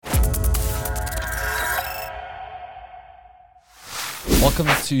Welcome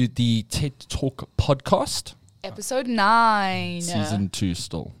to the TED Talk podcast. Episode 9. Season 2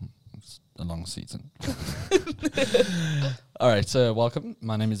 still. It's a long season. All right, so welcome.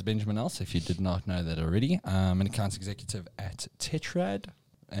 My name is Benjamin Else, if you did not know that already. I'm an accounts executive at Tetrad,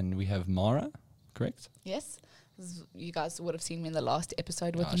 and we have Mara, correct? Yes. You guys would have seen me in the last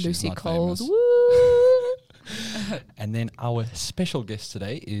episode with she's Lucy not Coles. famous. Woo! And then our special guest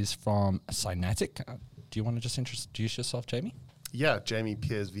today is from Synatic. Do you want to just introduce yourself, Jamie? Yeah, Jamie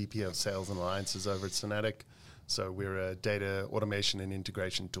Piers, VP of Sales and Alliances over at Synatic. So we're a data automation and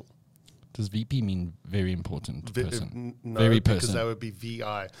integration tool. Does VP mean very important person? No, Very because person. that would be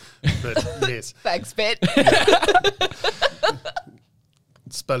VI. But yes, Thanks, Bet.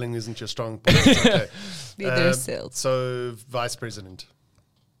 spelling isn't your strong point. It's okay. Neither is sales. So vice president.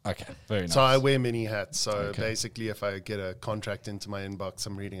 Okay, very nice. So I wear many hats. So Okay. basically, if I get a contract into my inbox,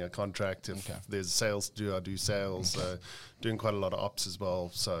 I'm reading a contract. If Okay. there's sales to do, I do sales. Doing quite a lot of ops as well.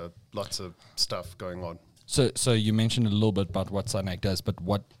 So lots of stuff going on. So you mentioned a little bit about what Synatic does, but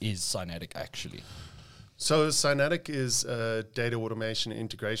what is Synatic actually? So Synatic is a data automation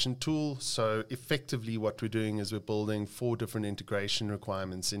integration tool. So effectively what we're doing is we're building 4 different integration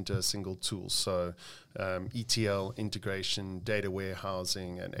requirements into a single tool. So ETL integration, data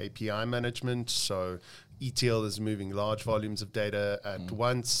warehousing, and API management. So ETL is moving large volumes of data at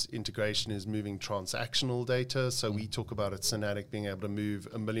once. Integration is moving transactional data. So we talk about at Synatic being able to move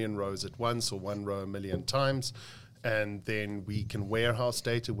 1 million rows at once or 1 row 1 million times. And then we can warehouse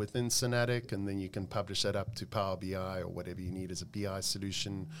data within Synatic, and then you can publish that up to Power BI or whatever you need as a BI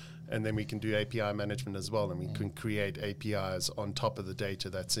solution. And then we can do API management as well, and we can create APIs on top of the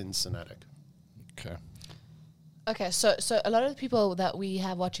data that's in Synatic. Okay. Okay, so a lot of the people that we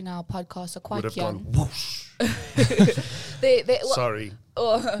have watching our podcast are quite Would have young. gone whoosh. Sorry.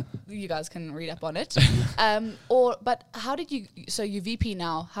 Or you guys can read up on it. But how did you? So you VP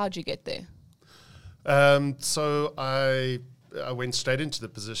now. How did you get there? So I went straight into the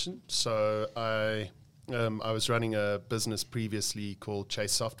position. So I was running a business previously called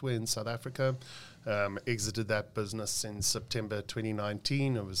Chase Software in South Africa. Exited that business in September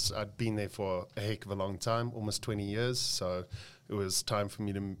 2019. I'd been there for a heck of a long time, almost 20 years. So it was time for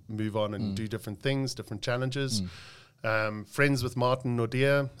me to move on and do different things, different challenges. Friends with Martin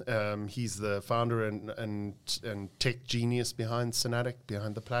Nordia. He's the founder and tech genius behind Synatic,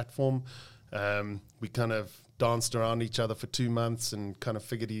 behind the platform. We kind of danced around each other for 2 months and kind of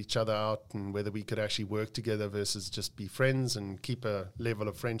figured each other out and whether we could actually work together versus just be friends and keep a level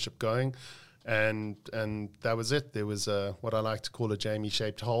of friendship going. And that was it. There was what I like to call a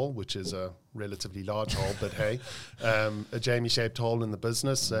Jamie-shaped hole, which is a relatively large hole, but hey, a Jamie-shaped hole in the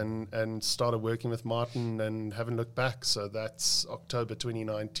business, and started working with Martin and haven't looked back. So that's October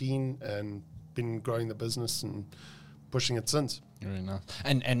 2019, and been growing the business and pushing it since. Very nice.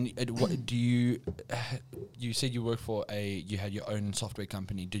 And what do you said you worked for you had your own software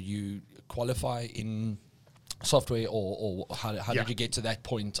company. Did you qualify in software or how did you get to that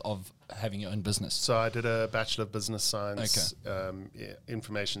point of having your own business? So I did a Bachelor of Business Science,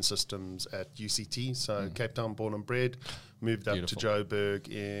 Information Systems at UCT. So Cape Town born and bred, moved up to Joburg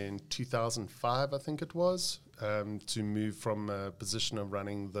in 2005, I think it was, to move from a position of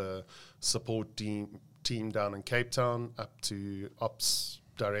running the support team down in Cape Town up to Ops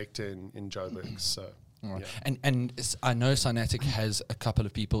Director in Joburg. So. Right. Yeah. And I know Synatic has a couple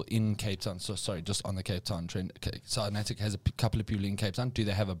of people in Cape Town. So sorry, just on the Cape Town trend. Synatic has a couple of people in Cape Town. Do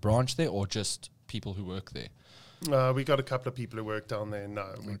they have a branch there or just people who work there? We got a couple of people who work down there.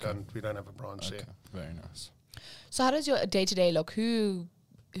 No, we don't have a branch there. Very nice. So how does your day-to-day look? Who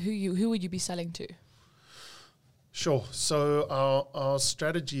would you be selling to? Sure. So our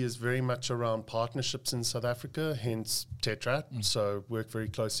strategy is very much around partnerships in South Africa, hence Tetrad. So work very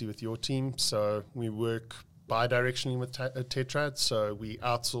closely with your team. So we work bi-directionally with Tetrad. So we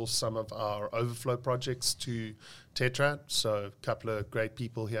outsource some of our overflow projects to Tetrad. So a couple of great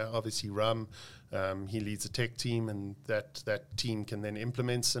people here, obviously Ram. He leads a tech team, and that team can then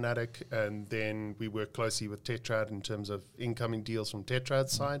implement Synatic. And then we work closely with Tetrad in terms of incoming deals from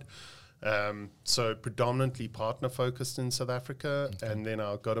Tetrad's side. So predominantly partner focused in South Africa, and then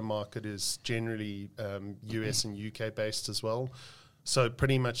our go-to-market is generally US and UK based as well. So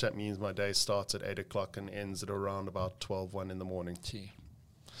pretty much that means my day starts at 8 o'clock and ends at around about 1 in the morning. Gee.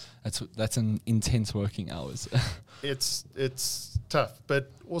 That's an intense working hours. It's tough,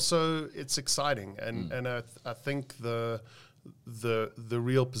 but also it's exciting, and I think the the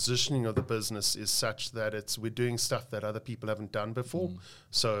real positioning of the business is such that we're doing stuff that other people haven't done before.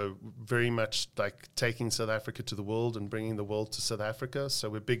 So very much like taking South Africa to the world and bringing the world to South Africa. So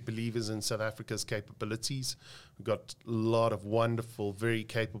we're big believers in South Africa's capabilities. We've got a lot of wonderful, very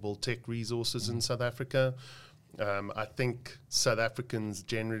capable tech resources in South Africa. I think South Africans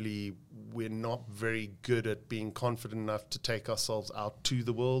generally, we're not very good at being confident enough to take ourselves out to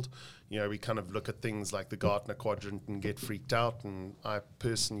the world. You know, we kind of look at things like the Gartner Quadrant and get freaked out. And I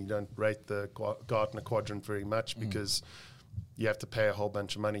personally don't rate the Gartner Quadrant very much because you have to pay a whole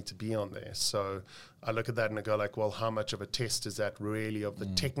bunch of money to be on there. So I look at that and I go like, well, how much of a test is that really of the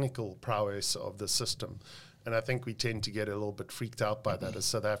technical prowess of the system? And I think we tend to get a little bit freaked out by that as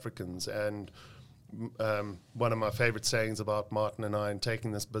South Africans. And one of my favorite sayings about Martin and I and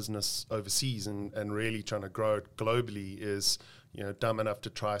taking this business overseas and really trying to grow it globally is, you know, dumb enough to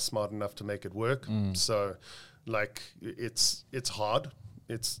try, smart enough to make it work. So like it's hard.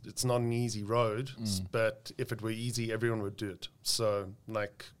 It's not an easy road, but if it were easy, everyone would do it. So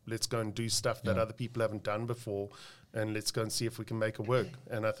like, let's go and do stuff that other people haven't done before, and let's go and see if we can make it work.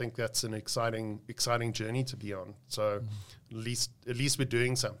 And I think that's an exciting journey to be on. So at least we're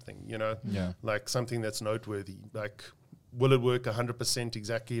doing something, you know, like something that's noteworthy. Like, will it work 100%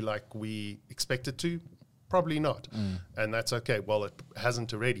 exactly like we expect it to? Probably not. And that's okay. Well, it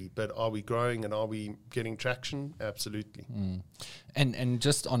hasn't already, but are we growing and are we getting traction? Absolutely. And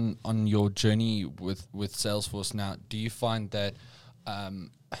just on your journey with Salesforce now, do you find that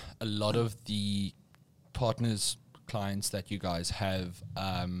a lot of the partners, clients that you guys have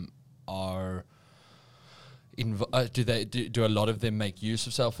are do a lot of them make use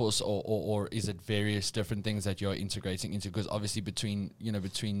of Salesforce, or is it various different things that you're integrating into? Because obviously between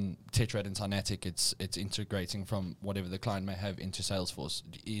Tetrad and Synatic, it's integrating from whatever the client may have into Salesforce.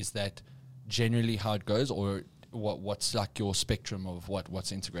 Is that generally how it goes, or what's like your spectrum of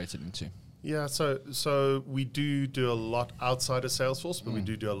what's integrated into? Yeah, so we do a lot outside of Salesforce, but we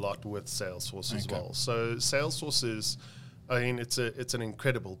do a lot with Salesforce as well. So Salesforce is, I mean, it's an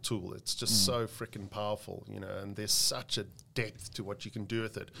incredible tool. It's just so freaking powerful, you know, and there's such a depth to what you can do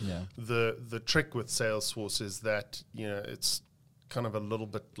with it. Yeah. The trick with Salesforce is that, you know, it's kind of a little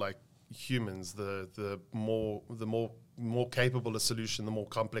bit like humans. The more capable a solution, the more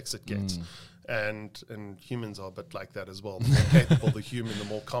complex it gets. And humans are a bit like that as well. The more capable the human, the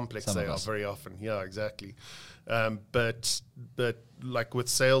more complex they are very often. Yeah, exactly. But like with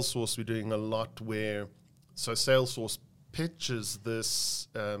Salesforce, we're doing a lot where, so Salesforce pitches this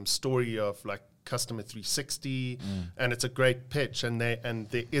story of like Customer 360, and it's a great pitch, and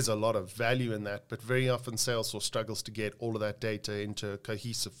there is a lot of value in that, but very often Salesforce struggles to get all of that data into a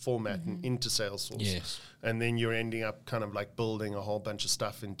cohesive format and into Salesforce. Yes. And then you're ending up kind of like building a whole bunch of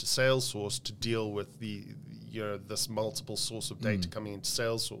stuff into Salesforce to deal with this multiple source of data coming into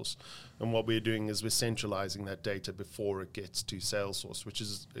Salesforce. And what we're doing is we're centralizing that data before it gets to Salesforce, which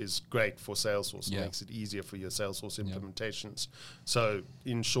is great for Salesforce. It makes it easier for your Salesforce implementations. So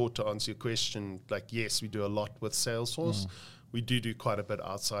in short, to answer your question, like, yes, we do a lot with Salesforce. We do quite a bit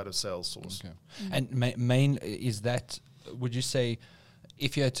outside of Salesforce. Okay. And main is that, would you say,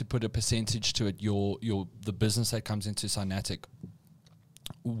 if you had to put a percentage to it, the business that comes into Synatic,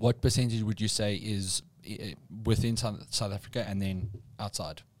 what percentage would you say is within South Africa and then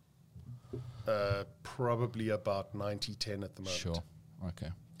outside? Probably about 90-10 at the moment. Sure.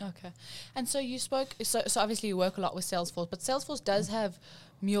 Okay. And so you spoke, so obviously you work a lot with Salesforce, but Salesforce does have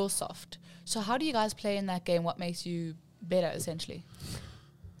MuleSoft. So how do you guys play in that game? What makes you better, essentially?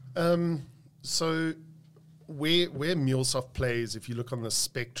 So where MuleSoft plays, if you look on the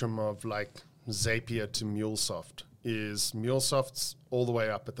spectrum of like Zapier to MuleSoft, is MuleSoft's all the way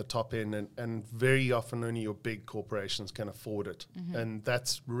up at the top end, and very often only your big corporations can afford it. And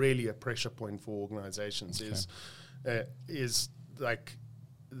that's really a pressure point for organizations, is like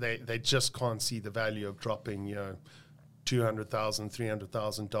they just can't see the value of dropping, you know, $200,000,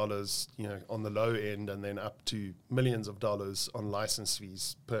 $300,000, you know, on the low end, and then up to millions of dollars on license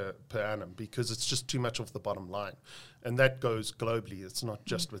fees per annum, because it's just too much off the bottom line. And that goes globally. It's not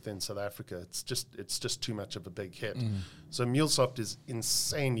just within South Africa. It's just too much of a big hit. So MuleSoft is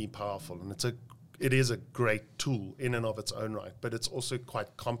insanely powerful, and it is a great tool in and of its own right, but it's also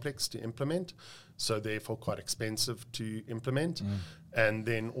quite complex to implement, so therefore quite expensive to implement. And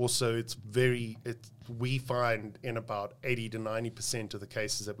then also we find in about 80 to 90% of the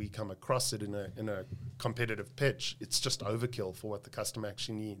cases that we come across it in a competitive pitch, it's just overkill for what the customer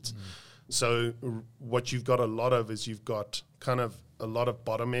actually needs. So what you've got a lot of is you've got kind of a lot of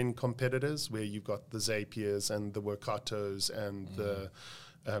bottom end competitors where you've got the Zapiers and the Workatos and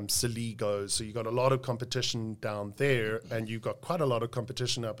Celigo. So you got a lot of competition down there, and you've got quite a lot of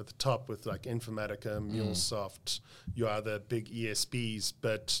competition up at the top with like Informatica, MuleSoft, your other big ESPs,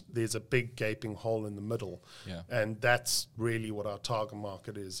 but there's a big gaping hole in the middle. Yeah. And that's really what our target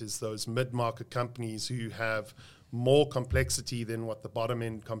market is those mid-market companies who have more complexity than what the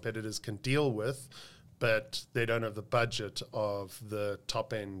bottom-end competitors can deal with, but they don't have the budget of the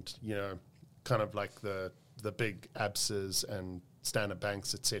top-end, kind of like the big ABSAs and Standard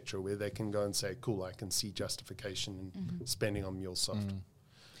Banks, etc., where they can go and say, cool, I can see justification in spending on MuleSoft.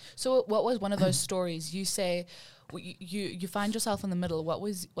 So what was one of those stories? You say you find yourself in the middle.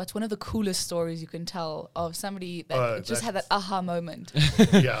 What's one of the coolest stories you can tell of somebody that just had that aha moment?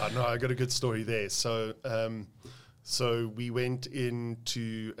 Yeah, no, I got a good story there. So we went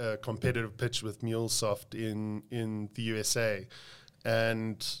into a competitive pitch with MuleSoft in the USA,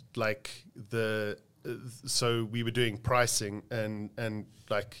 and so we were doing pricing and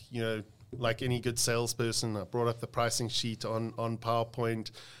like any good salesperson, I brought up the pricing sheet on PowerPoint,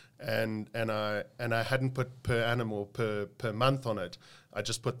 and I hadn't put per annum or per month on it. I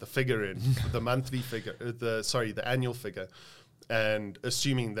just put the figure in, the monthly figure, the annual figure, and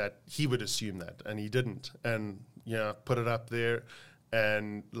assuming that he would assume that, and he didn't. And put it up there,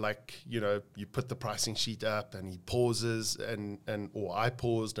 and you put the pricing sheet up, and he pauses, or I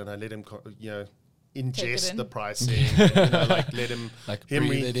paused, and I let him ingest the pricing, let him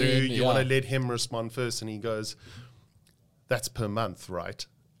read through. You want to let him respond first, and he goes, "That's per month, right?"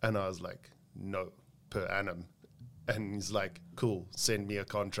 And I was like, "No, per annum." And he's like, "Cool, send me a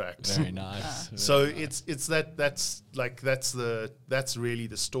contract." Very nice. So it's that's really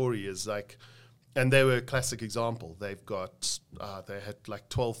the story is like. And they were a classic example. They've got, they had like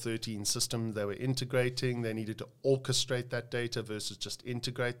 12, 13 systems they were integrating. They needed to orchestrate that data versus just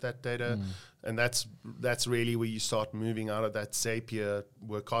integrate that data. And that's really where you start moving out of that Zapier,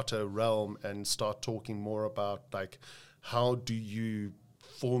 Workato realm and start talking more about like, how do you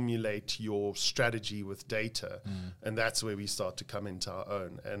formulate your strategy with data? And that's where we start to come into our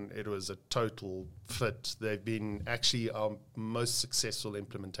own. And it was a total fit. They've been actually our most successful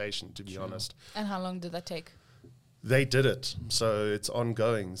implementation, to be honest. And how long did that take? They did it, so it's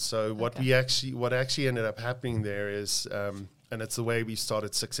ongoing. So what actually ended up happening there is, and it's the way we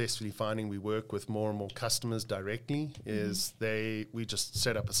started successfully finding we work with more and more customers directly, is we just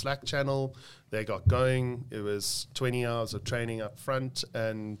set up a Slack channel, they got going, it was 20 hours of training up front,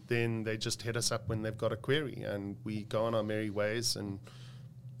 and then they just hit us up when they've got a query, and we go on our merry ways, and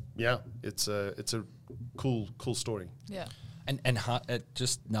yeah, it's a cool story. Yeah. And how,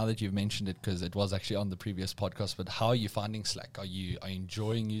 just now that you've mentioned it, because it was actually on the previous podcast, but how are you finding Slack? Are you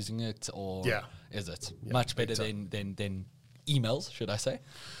enjoying using it, or is it much better than emails, should I say?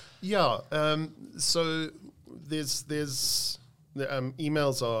 Yeah. So there's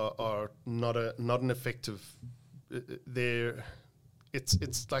emails are not an effective.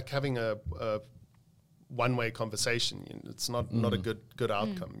 It's like having a one-way conversation. It's not a good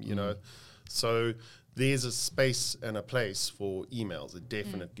outcome. So there's a space and a place for emails. It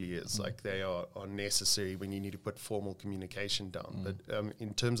definitely is. Like they are necessary when you need to put formal communication down. But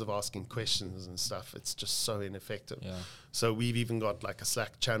in terms of asking questions and stuff, it's just so ineffective. Yeah. So we've even got like a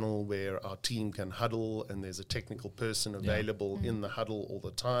Slack channel where our team can huddle, and there's a technical person available in the huddle all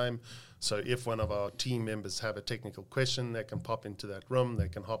the time. So if one of our team members have a technical question, they can pop into that room, they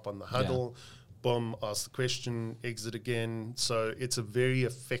can hop on the huddle, boom, ask the question, exit again. So it's a very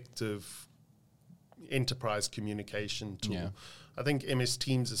effective enterprise communication tool. Yeah. I think MS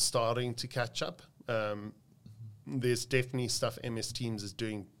Teams is starting to catch up. There's definitely stuff MS Teams is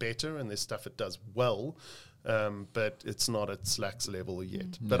doing better, and there's stuff it does well, but it's not at Slack's level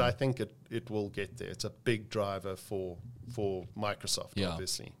yet. But I think it will get there. It's a big driver for Microsoft,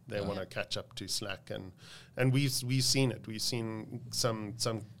 obviously. They want to catch up to Slack, and we've seen it. We've seen some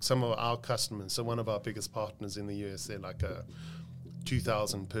of our customers. So one of our biggest partners in the US, they're like a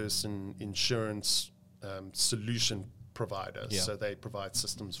 2,000 person insurance solution provider. So they provide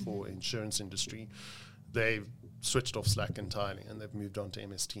systems for insurance industry. They've switched off Slack entirely, and they've moved on to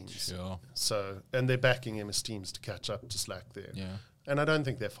MS Teams. Sure. So, and they're backing MS Teams to catch up to Slack there. Yeah. And I don't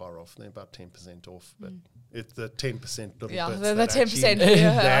think they're far off. They're about 10% off, but it's the 10% little bits the 10%. They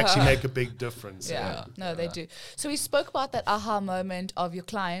actually make a big difference. No, they do. So we spoke about that aha moment of your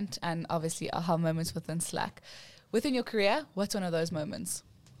client, and obviously aha moments within Slack. Within your career, what's one of those moments?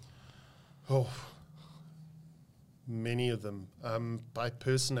 Oh, many of them. By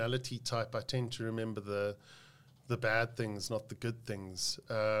personality type, I tend to remember the bad things, not the good things.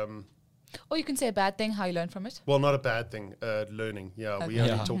 Or you can say a bad thing, how you learn from it. Well, not a bad thing, learning. Yeah, okay. We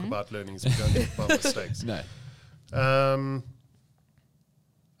only talk about learnings. We don't talk about mistakes. No.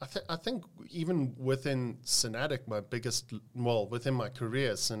 I think even within Sonatic, within my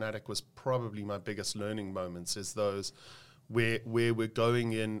career, Sonatic was probably my biggest learning moments, is those where we're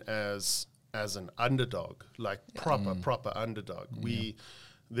going in as an underdog, like proper underdog.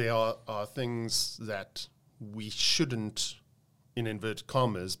 There are things that we shouldn't, in inverted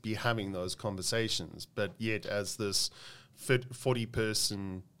commas, be having those conversations, but yet as this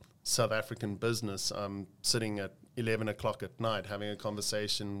 40-person South African business, I'm sitting at 11 o'clock at night having a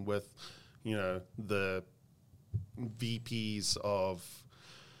conversation with, the VPs of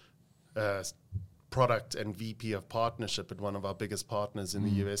product and VP of partnership at one of our biggest partners in the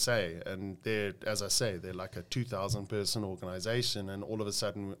USA. And they're like a 2,000 person organization. And all of a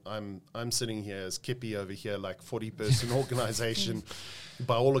sudden I'm sitting here as Kippy over here, like 40-person organization.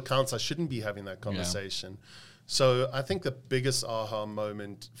 By all accounts, I shouldn't be having that conversation. Yeah. So I think the biggest aha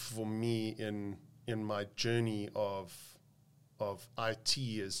moment for me in my journey of IT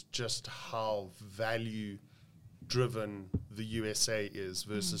is just how value-driven the USA is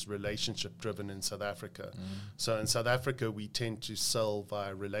versus relationship-driven in South Africa. So in South Africa, we tend to sell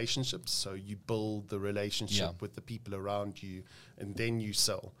via relationships. So you build the relationship with the people around you, and then you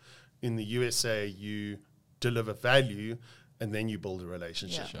sell. In the USA, you deliver value, and then you build a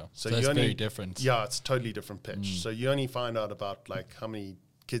relationship. Yeah. Sure. So it's very different. Yeah, it's a totally different pitch. So you only find out about like how many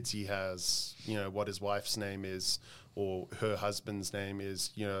kids he has, what his wife's name is or her husband's name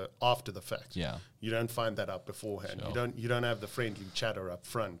is, after the fact. Yeah. You don't find that out beforehand. Sure. You don't have the friendly chatter up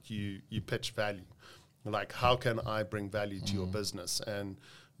front. You pitch value. Like, how can I bring value to your business? And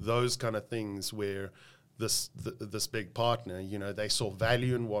those kind of things where this big partner, they saw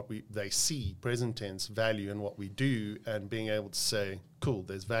value in they see, present tense, value in what we do, and being able to say, cool,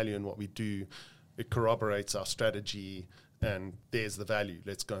 there's value in what we do. It corroborates our strategy, and there's the value.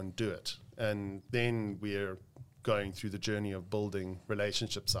 Let's go and do it. And then we're going through the journey of building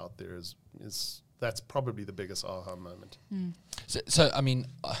relationships out there. That's probably the biggest aha moment. So I mean,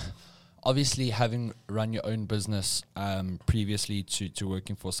 obviously, having run your own business previously to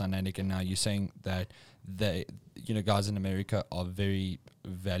working for Sonatic, and now you're saying that guys in America are very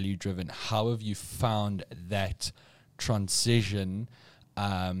value driven. How have you found that transition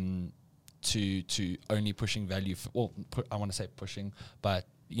to only pushing value? I want to say pushing, but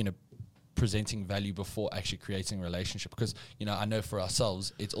presenting value before actually creating a relationship. Because I know for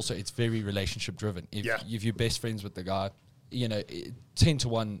ourselves, it's very relationship driven. If you're best friends with the guy, 10 to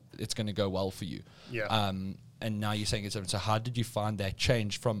 1, it's going to go well for you. Yeah. And now you're saying it's different. So how did you find that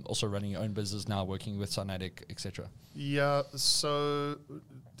change from also running your own business, now working with Sonatic, etc.? Yeah, so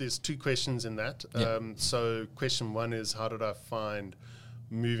there's 2 questions in that. Yeah. So question 1 is, how did I find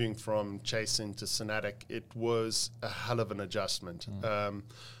moving from Chase into Sonatic? It was a hell of an adjustment.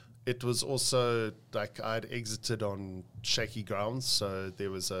 It was also like I'd exited on shaky grounds, so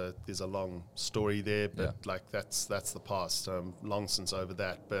there's a long story there, but like that's the past. Long since over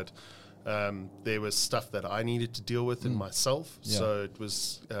that, but there was stuff that I needed to deal with in myself. Yeah. So it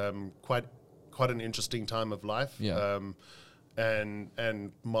was quite an interesting time of life. Yeah.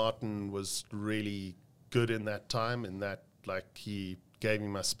 And Martin was really good in that time, in that like he gave me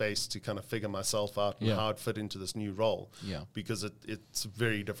my space to kind of figure myself out and how I'd fit into this new role. Yeah. Because it's a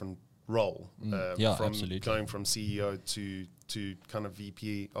very different role. From absolutely. Going from CEO to kind of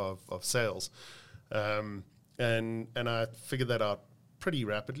VP of sales. And I figured that out pretty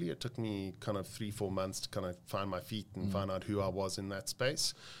rapidly. It took me kind of 3-4 months to kind of find my feet and find out who I was in that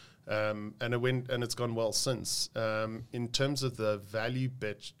space. And it's gone well since. In terms of the value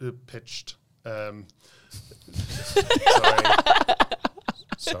pitched,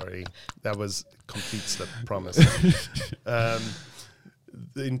 sorry, that was complete slip, promise.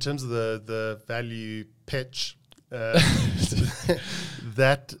 In terms of the value pitch, that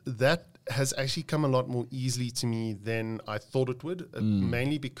has actually come a lot more easily to me than I thought it would,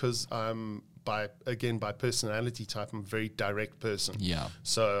 mainly because by personality type, I'm a very direct person. Yeah.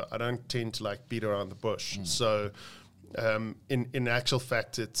 So I don't tend to like beat around the bush. So in actual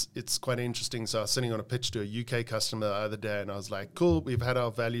fact, it's quite interesting. So I was sitting on a pitch to a UK customer the other day, and I was like, cool, we've had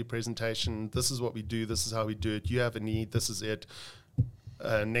our value presentation. This is what we do. This is how we do it. You have a need. This is it.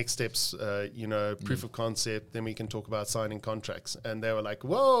 Next steps, proof of concept, then we can talk about signing contracts. And they were like,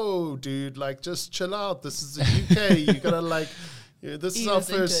 whoa, dude, like, just chill out. This is the UK. You gotta like, this is our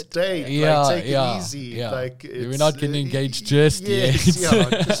first date. Like, take it easy. Yeah. Like, we're not getting engaged just yet.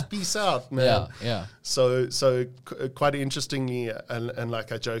 Just peace out, man. Yeah. So quite interestingly, and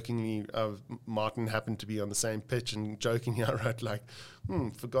like I jokingly, Martin happened to be on the same pitch, and jokingly I wrote like,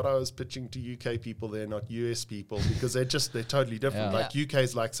 forgot I was pitching to UK people there, not US people, because they're totally different. Yeah. Like UK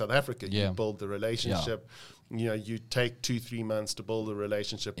is like South Africa. You build the relationship. you take 2-3 months to build a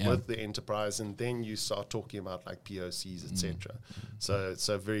relationship with the enterprise, and then you start talking about like POCs, etc. So it's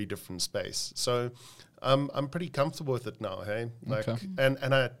a very different space. So I'm pretty comfortable with it now, hey? Like, and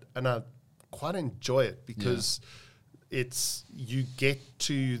I quite enjoy it because it's you get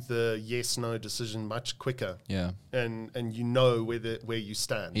to the yes/no decision much quicker. Yeah. And you know where you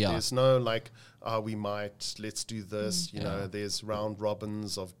stand. Yeah. There's no like, let's do this. You know, there's round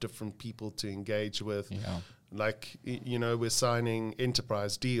robins of different people to engage with. Yeah. Like, we're signing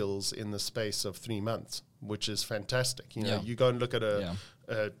enterprise deals in the space of 3 months, which is fantastic. You go and look at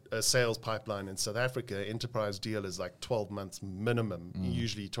a sales pipeline in South Africa, enterprise deal is like 12 months minimum,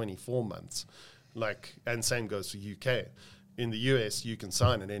 usually 24 months. Like, and same goes for UK. In the US, you can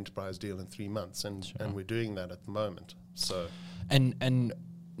sign an enterprise deal in 3 months, and we're doing that at the moment. So, and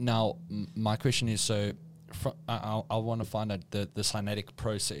now my question is, so I want to find out the Synetic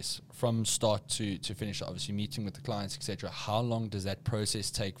process from start to finish. Obviously, meeting with the clients, etc. How long does that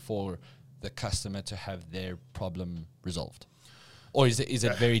process take for the customer to have their problem resolved? Or is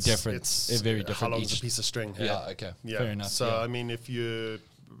it very different? It's very different. How long is a piece of string? Yeah. Okay. Yeah. Fair enough. So I mean, if you're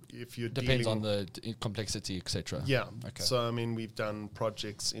depends on the complexity, etc. Yeah. Okay. So I mean, we've done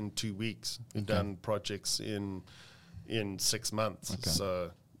projects in 2 weeks. We've done projects in 6 months. Okay.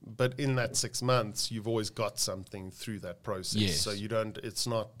 So, but in that 6 months, you've always got something through that process. Yes. So you don't. It's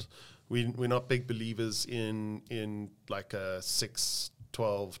not. We're not big believers in like a 6,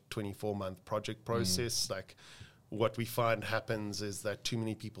 12, 24 month project process. Like, what we find happens is that too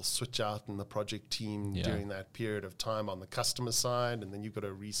many people switch out in the project team during that period of time on the customer side, and then you've got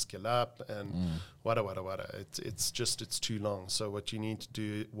to reskill up and wada. It's too long. So what you need to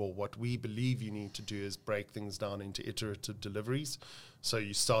do, what we believe you need to do, is break things down into iterative deliveries. So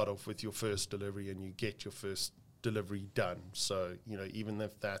you start off with your first delivery and you get your first delivery done. So, even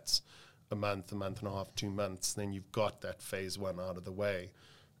if that's a month and a half, 2 months, then you've got that phase 1 out of the way.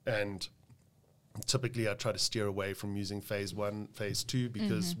 And typically I try to steer away from using phase 1, phase 2,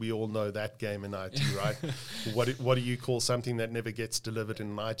 because we all know that game in IT, right? What do you call something that never gets delivered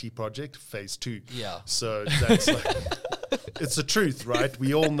in an IT project? Phase 2. Yeah. So that's like, it's the truth, right?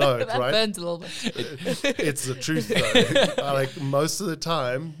 We all know it, that right? burns a little bit. It's the truth, though. Like, most of the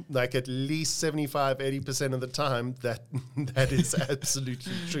time, like at least 75-80% of the time, that is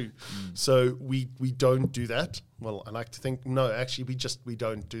absolutely true. So we don't do that. Well, I like to think, no, actually, we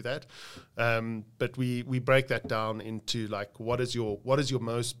don't do that. But we break that down into like, what is your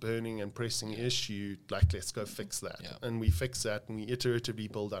most burning and pressing issue? Like, let's go fix that. Yeah. And we fix that, and we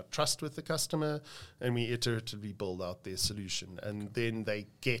iteratively build out trust with the customer, and we iteratively build out their solution. And then they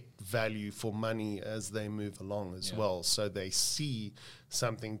get value for money as they move along as well. So they see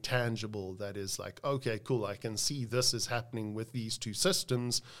something tangible that is like, okay, cool, I can see this is happening with these 2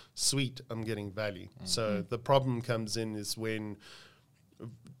 systems. Sweet, I'm getting value. So the problem comes in is when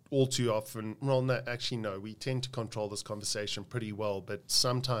all too often, we tend to control this conversation pretty well, but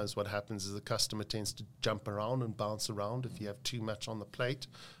sometimes what happens is the customer tends to jump around and bounce around if you have too much on the plate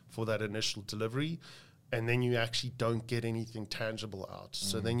for that initial delivery, and then you actually don't get anything tangible out.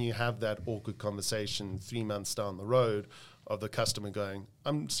 So then you have that awkward conversation 3 months down the road of the customer going,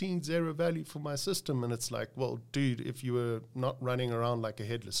 I'm seeing zero value for my system. And it's like, well, dude, if you were not running around like a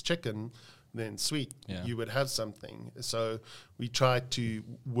headless chicken, then sweet, you would have something. So we try to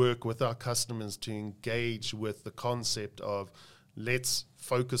work with our customers to engage with the concept of, let's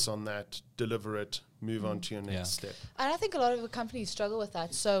focus on that, deliver it, move on to your next step. And I think a lot of the companies struggle with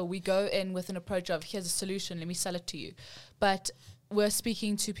that. So we go in with an approach of, here's a solution, let me sell it to you. But we're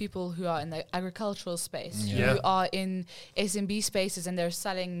speaking to people who are in the agricultural space, who are in SMB spaces, and they're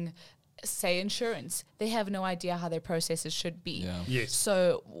selling, say, insurance. They have no idea how their processes should be. Yeah. Yes.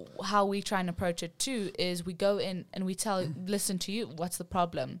 So how we try and approach it too is we go in and we listen to you, what's the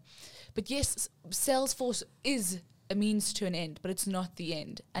problem? But yes, Salesforce is a means to an end, but it's not the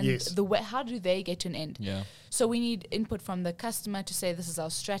end. And the way, how do they get to an end? Yeah. So we need input from the customer to say, this is our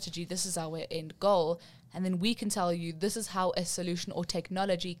strategy, this is our end goal. And then we can tell you, this is how a solution or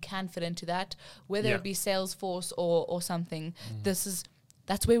technology can fit into that, whether it be Salesforce or something.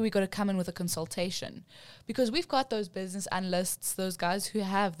 That's where we got to come in with a consultation, because we've got those business analysts, those guys who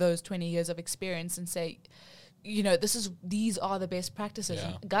have those 20 years of experience, and say, these are the best practices.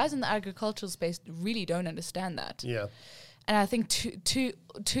 Yeah. And guys in the agricultural space really don't understand that. Yeah. And I think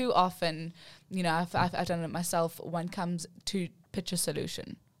too often, I've done it myself. One comes to pitch a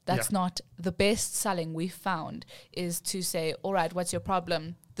solution. That's not the best selling we've found, is to say, all right, what's your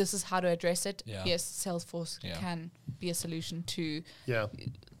problem? This is how to address it. Yeah. Yes, Salesforce can be a solution to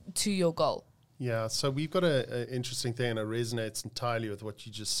your goal. Yeah, so we've got an interesting thing, and it resonates entirely with what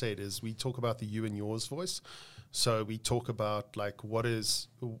you just said, is we talk about the you and yours voice. So we talk about like what is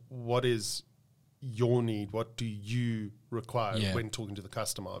your need, what do you require when talking to the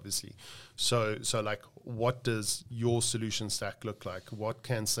customer, obviously. So like, what does your solution stack look like? What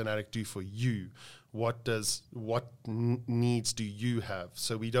can Synatic do for you? What needs do you have?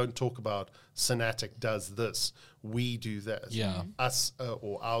 So we don't talk about Synatic does this, we do that. Yeah. Us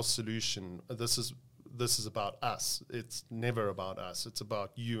or our solution. This is about us. It's never about us. It's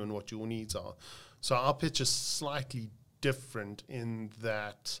about you and what your needs are. So our pitch is slightly different in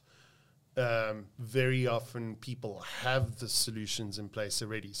that very often people have the solutions in place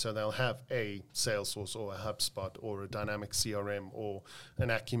already. So they'll have a Salesforce or a HubSpot or a Dynamic CRM or an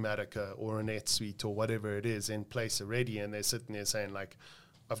Acumatica or a NetSuite or whatever it is in place already. And they're sitting there saying like,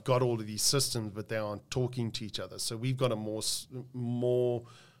 I've got all of these systems, but they aren't talking to each other. So we've got a more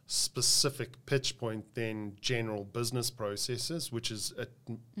specific pitch point than general business processes, which is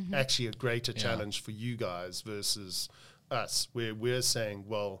actually a greater challenge for you guys versus us, where we're saying,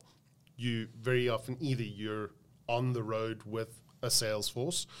 well, you very often either you're on the road with a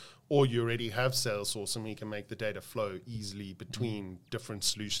Salesforce or you already have Salesforce and we can make the data flow easily between different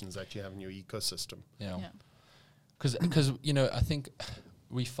solutions that you have in your ecosystem. Yeah. Because I think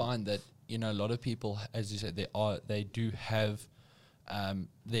we find that, a lot of people, as you said, they do have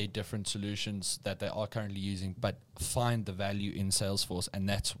their different solutions that they are currently using, but find the value in Salesforce, and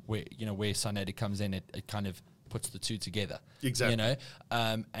that's where where Synatic comes in. It kind of puts the two together. Exactly.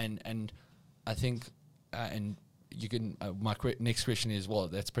 And I think and you can. My next question is, well,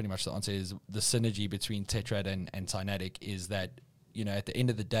 that's pretty much the answer. Is the synergy between Tetrad and Synatic is that at the end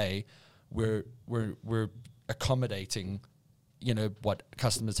of the day, we're accommodating what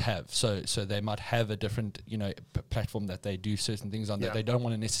customers have. So they might have a different platform that they do certain things on that they don't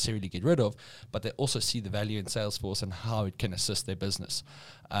want to necessarily get rid of, but they also see the value in Salesforce and how it can assist their business.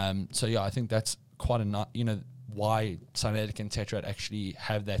 I think that's quite why Synatic and Tetrad actually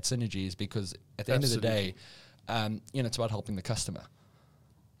have that synergy, is because at the end of the day, it's about helping the customer.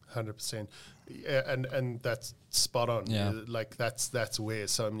 100%. Yeah, and that's spot on. Yeah. Like that's where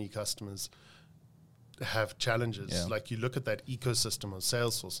so many customers have challenges. Yeah. Like you look at that ecosystem of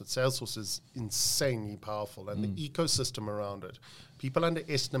Salesforce, and Salesforce is insanely powerful, and the ecosystem around it, people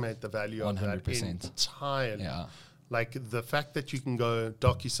underestimate the value 100%. Of that entirely. Yeah. Like the fact that you can go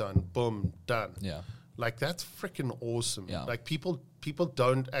DocuSign, boom, done. Yeah. Like that's freaking awesome. Yeah. Like people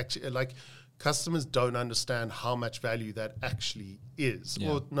don't actually, like customers don't understand how much value that actually is.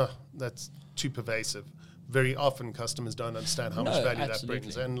 Yeah. Or no, that's too pervasive. Very often customers don't understand how much value that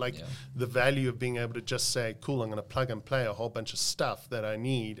brings. And the value of being able to just say, cool, I'm going to plug and play a whole bunch of stuff that I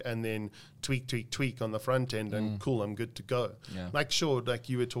need and then tweak on the front end and cool, I'm good to go. Yeah. Like sure, like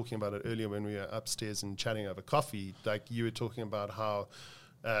you were talking about it earlier when we were upstairs and chatting over coffee, like you were talking about how,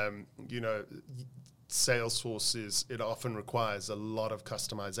 Salesforce it often requires a lot of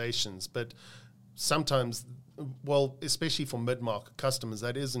customizations, but sometimes, well, especially for mid-market customers,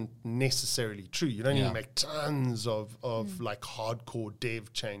 that isn't necessarily true. You don't need to make tons of like hardcore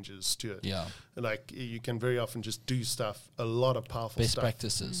dev changes to it. Yeah. Like you can very often just do stuff, a lot of powerful best stuff.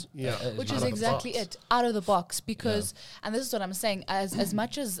 practices. Yeah. Which is exactly it, out of the box, because, and this is what I'm saying, as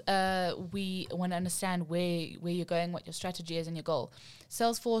much as we want to understand where you're going, what your strategy is and your goal,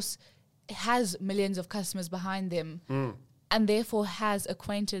 Salesforce has millions of customers behind them and therefore has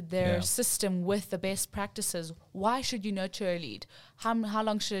acquainted their system with the best practices. Why should you nurture a lead? How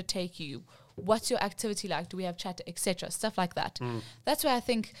long should it take you? What's your activity like? Do we have chat, etc.? Stuff like that. That's why I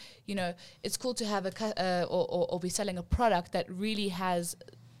think, it's cool to have or be selling a product that really has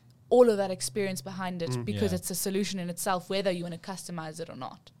all of that experience behind it, because it's a solution in itself, whether you want to customize it or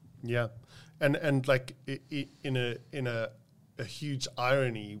not. Yeah. And like in a huge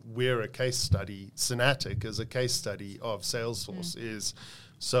irony, we're a case study. Synatic is a case study of Salesforce.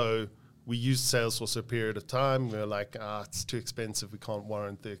 So we used Salesforce a period of time. We were like, it's too expensive. We can't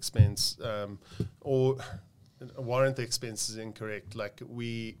warrant the expense. Or warrant the expense is incorrect. Like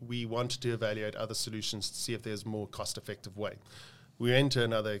we wanted to evaluate other solutions to see if there's a more cost-effective way. We went to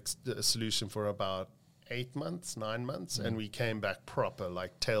another solution for about 9 months, and we came back proper,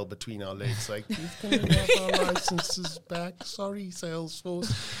 like tail between our legs, like, please can we have our licenses back? Sorry, Salesforce.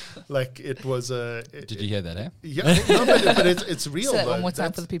 Like it was a... Did you hear that, eh? Yeah, no, but it's real. So one more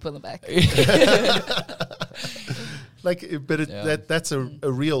time for the people in the back. That's a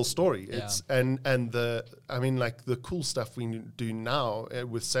real story. It's and the cool stuff we do now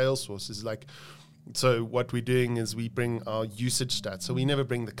with Salesforce is like, so what we're doing is we bring our usage stats. So we never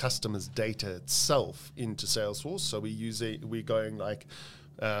bring the customer's data itself into Salesforce. So we're going like,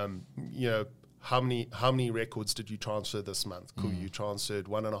 how many records did you transfer this month? Cool, you transferred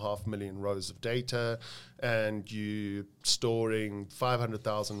 1.5 million rows of data, and you storing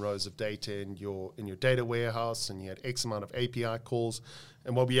 500,000 rows of data in your data warehouse, and you had X amount of API calls.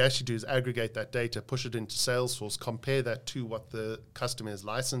 And what we actually do is aggregate that data, push it into Salesforce, compare that to what the customer is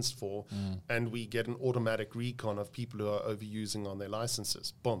licensed for, and we get an automatic recon of people who are overusing on their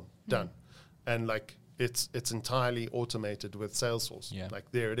licenses. Boom, done. And like, it's entirely automated with Salesforce. Yeah.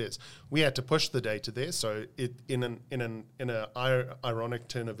 Like, there it is. We had to push the data there. So it in an ironic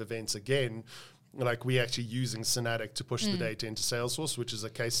turn of events again, like, we actually using Synatic to push the data into Salesforce, which is a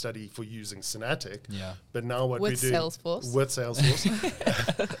case study for using Synatic. Yeah. But now what With we do Salesforce. with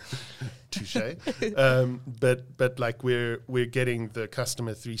Salesforce. Touche. But like, we're getting the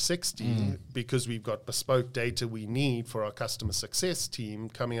customer 360 because we've got bespoke data we need for our customer success team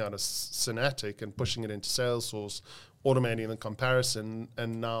coming out of Synatic and pushing it into Salesforce, automating the comparison,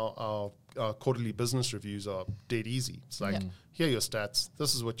 and now our quarterly business reviews are dead easy. It's like, here are your stats,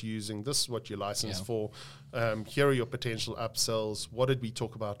 this is what you're using, this is what you're licensed for, here are your potential upsells, what did we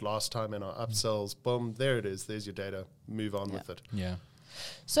talk about last time in our upsells, boom, there it is, there's your data, move on with it. Yeah.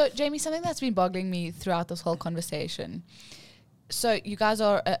 So, Jamie, something that's been boggling me throughout this whole conversation. So, you guys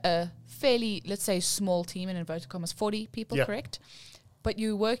are a fairly, let's say, small team, in inverted commas, 40 people, correct? But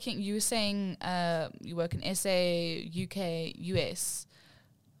you were saying you work in SA, UK, US.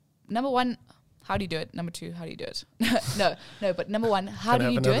 Number one, how do you do it? Number two, how do you do it? no, but number one, how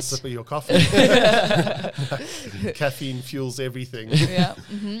do you do it? Sip of your coffee. Caffeine fuels everything. Yeah.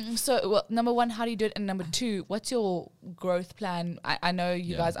 So, well, number one, how do you do it? And number two, what's your growth plan? I know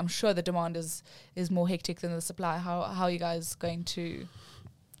you guys, I'm sure the demand is more hectic than the supply. How are you guys going to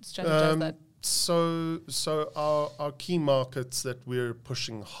strategize that? So our key markets that we're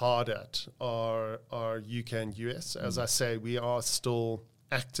pushing hard at are UK and US. As I say, we are still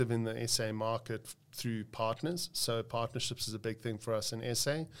active in the SA market through partners. So partnerships is a big thing for us in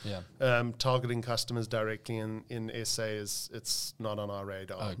SA. Yeah. Targeting customers directly in SA it's not on our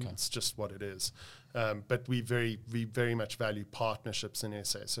radar. Okay. It's just what it is. But we very much value partnerships in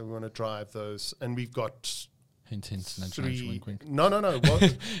SA. So we want to drive those, and we've got Hint, wink, wink. No.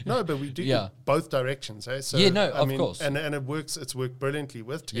 No, but we do both directions. So of course. And it works. It's worked brilliantly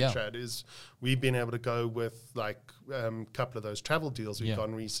with Tetrad. Is we've been able to go with like a couple of those travel deals we've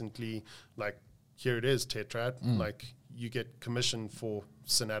gone recently. Like, here it is, Tetrad. Like, you get commission for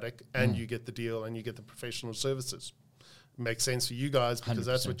Synatic, and you get the deal, and you get the professional services. Makes sense for you guys because 100%.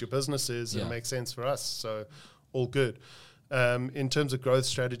 That's what your business is. And it makes sense for us. So all good. In terms of growth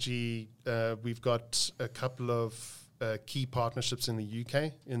strategy, we've got a couple of key partnerships in the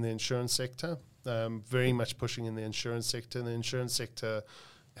UK in the insurance sector, very much pushing in the insurance sector. And the insurance sector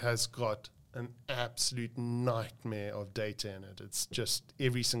has got an absolute nightmare of data in it. It's just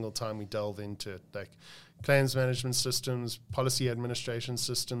every single time we delve into it, like claims management systems, policy administration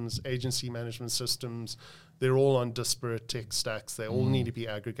systems, agency management systems, they're all on disparate tech stacks. They all need to be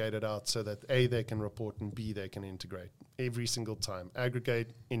aggregated out so that A, they can report, and B, they can integrate every single time.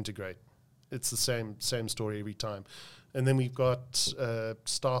 Aggregate, integrate. It's the same story every time. And then we've got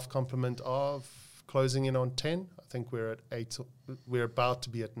staff complement of closing in on 10. I think we're at 8. We're about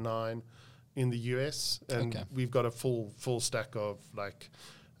to be at 9 in the US. And we've got a full stack of like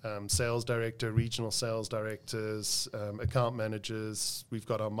sales director, regional sales directors, account managers. We've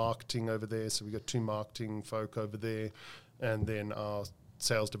got our marketing over there, so we've got 2 marketing folk over there, and then our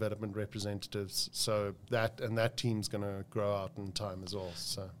sales development representatives. So that team's going to grow out in time as well.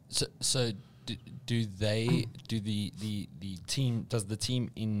 So do the team, does the team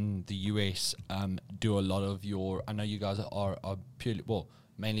in the US do a lot of your? I know you guys are purely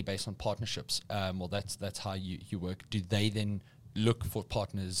mainly based on partnerships. That's how you work. Do they then look for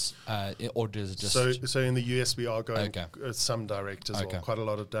partners, or does it just... So in the US we are going some direct as well, quite a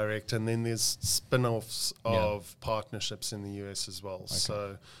lot of direct, and then there's spin-offs of partnerships in the US as well.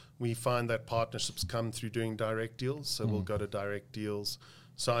 So we find that partnerships come through doing direct deals, so we'll go to direct deals.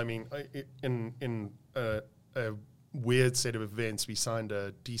 So I mean, in a weird set of events, we signed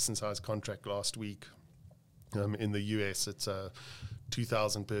a decent sized contract last week in the US. It's a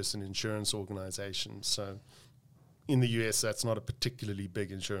 2,000 person insurance organization. So in the US, that's not a particularly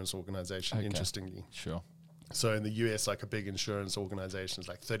big insurance organization, interestingly. Sure. So in the US, like a big insurance organization is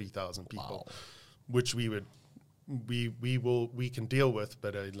like 30,000 people, which we can deal with,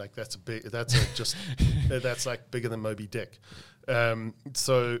 but that's like bigger than Moby Dick.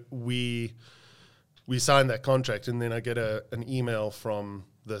 So we signed that contract, and then I get an email from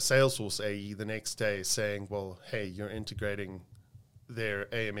the Salesforce AE the next day saying, well, hey, you're integrating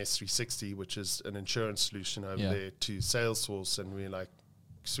their AMS 360, which is an insurance solution over there, to Salesforce. And we're like,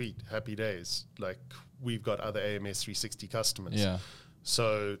 sweet, happy days. Like, we've got other AMS 360 customers. Yeah.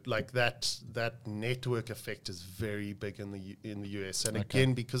 So like that network effect is very big in the US. And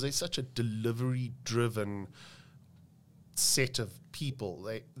again, because they're such a delivery driven set of people,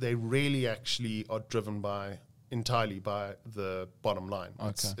 they really actually are driven entirely by the bottom line.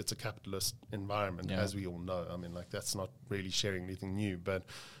 It's a capitalist environment, as we all know. I mean, like, that's not really sharing anything new, but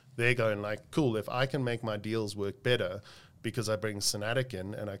they're going like, cool, if I can make my deals work better because I bring Synatic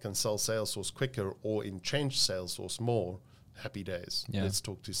in and I can sell Salesforce quicker or entrench Salesforce more, happy days. Yeah. Let's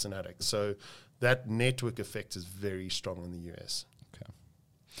talk to Synatic. So that network effect is very strong in the US. Okay.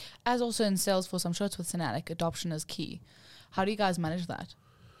 As also in Salesforce, I'm sure it's with Synatic, adoption is key. How do you guys manage that?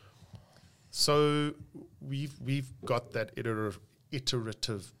 So we've got that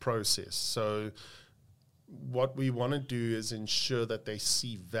iterative process. So what we want to do is ensure that they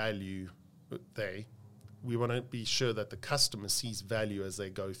see value. We want to be sure that the customer sees value as they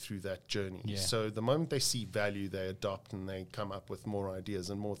go through that journey. Yeah. So the moment they see value, they adopt and they come up with more ideas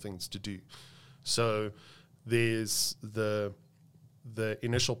and more things to do. So there's the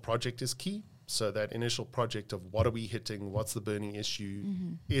initial project is key. So that initial project of what are we hitting, what's the burning issue,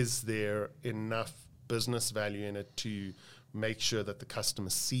 is there enough business value in it to make sure that the customer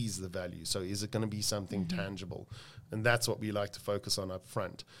sees the value? So is it going to be something tangible? And that's what we like to focus on up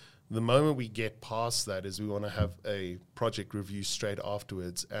front. The moment we get past that is we want to have a project review straight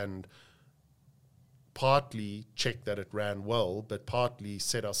afterwards and partly check that it ran well, but partly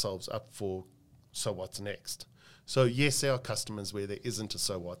set ourselves up for so what's next. So yes, there are customers where there isn't a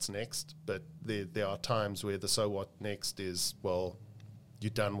so what's next, but there are times where the so what next is, well,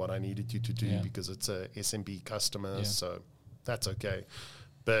 you've done what I needed you to do because it's a SMB customer, so that's okay.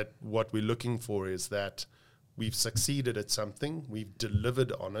 But what we're looking for is that we've succeeded at something, we've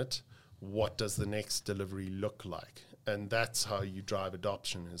delivered on it, what does the next delivery look like? And that's how you drive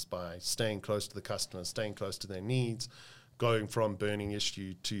adoption, is by staying close to the customer, staying close to their needs, going from burning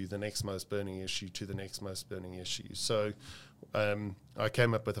issue to the next most burning issue to the next most burning issue. So I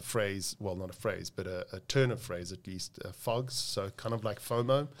came up with a phrase, well, not a phrase, but a turn of phrase at least, FOGS, so kind of like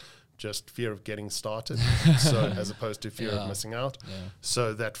FOMO, just fear of getting started, so as opposed to fear of missing out. Yeah.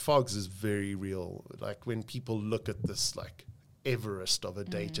 So that FOGS is very real. Like when people look at this like Everest of a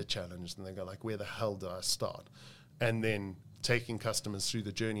data challenge, and they go like, where the hell do I start? And then taking customers through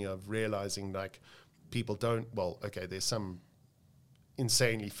the journey of realizing like people don't, well, okay, there's some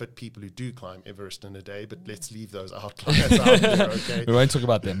insanely fit people who do climb Everest in a day, but let's leave those outliers out there, okay? We won't talk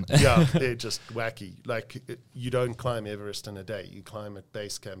about them. Yeah, they're just wacky. Like, you don't climb Everest in a day. You climb it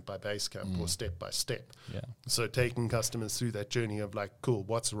base camp by base camp or step by step. Yeah. So taking customers through that journey of like, cool,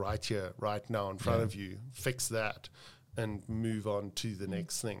 what's right here, right now in front of you, fix that, and move on to the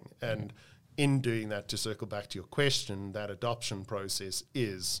next thing. And in doing that, to circle back to your question, that adoption process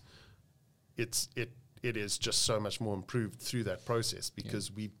is, it is just so much more improved through that process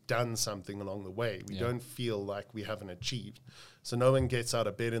because we've done something along the way. We don't feel like we haven't achieved. So no one gets out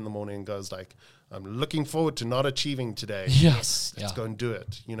of bed in the morning and goes like, I'm looking forward to not achieving today. Yes. Let's go and do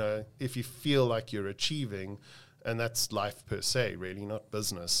it. You know, if you feel like you're achieving, and that's life per se, really, not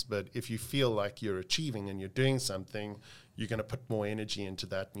business. But if you feel like you're achieving and you're doing something, you're going to put more energy into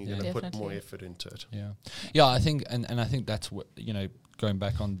that and you're going to put more effort into it. Yeah. Yeah, I think, and I think that's what, you know, going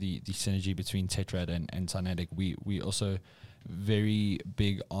back on the synergy between Tetrad and Synatic, we also very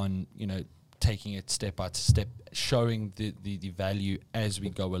big on, you know, taking it step by step, showing the value as we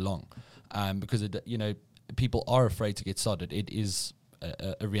go along. Because, you know, people are afraid to get started. It is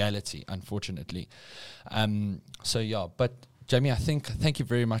a reality, unfortunately. So, yeah, but Jamie, thank you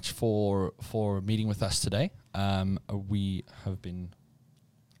very much for meeting with us today. We have been...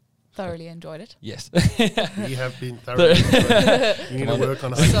 Thoroughly enjoyed it. Yes. We have been thoroughly enjoyed it. You need to work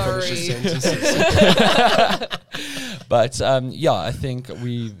on how you finish your sentences. But I think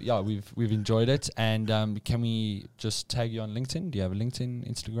we've enjoyed it. And can we just tag you on LinkedIn? Do you have a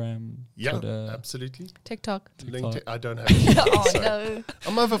LinkedIn, Instagram, Twitter? Absolutely. TikTok. LinkedIn. I don't have LinkedIn. Oh no.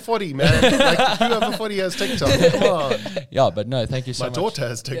 I'm over 40, man. Like, who over 40 has TikTok? Come on. Yeah, but no, thank you so much. My daughter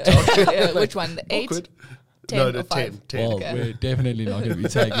has TikTok. Yeah, which one? The 8? Awkward. 10 no, or the 5? 10. Well, Okay. we're definitely not going to be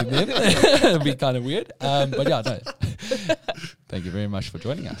tagging them. It'll be kind of weird. But yeah, no. Thank you very much for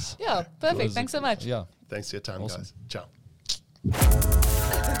joining us. Yeah, perfect. Thanks so much. Yeah. Thanks for your time, Awesome. guys. Ciao.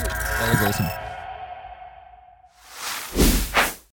 That was awesome.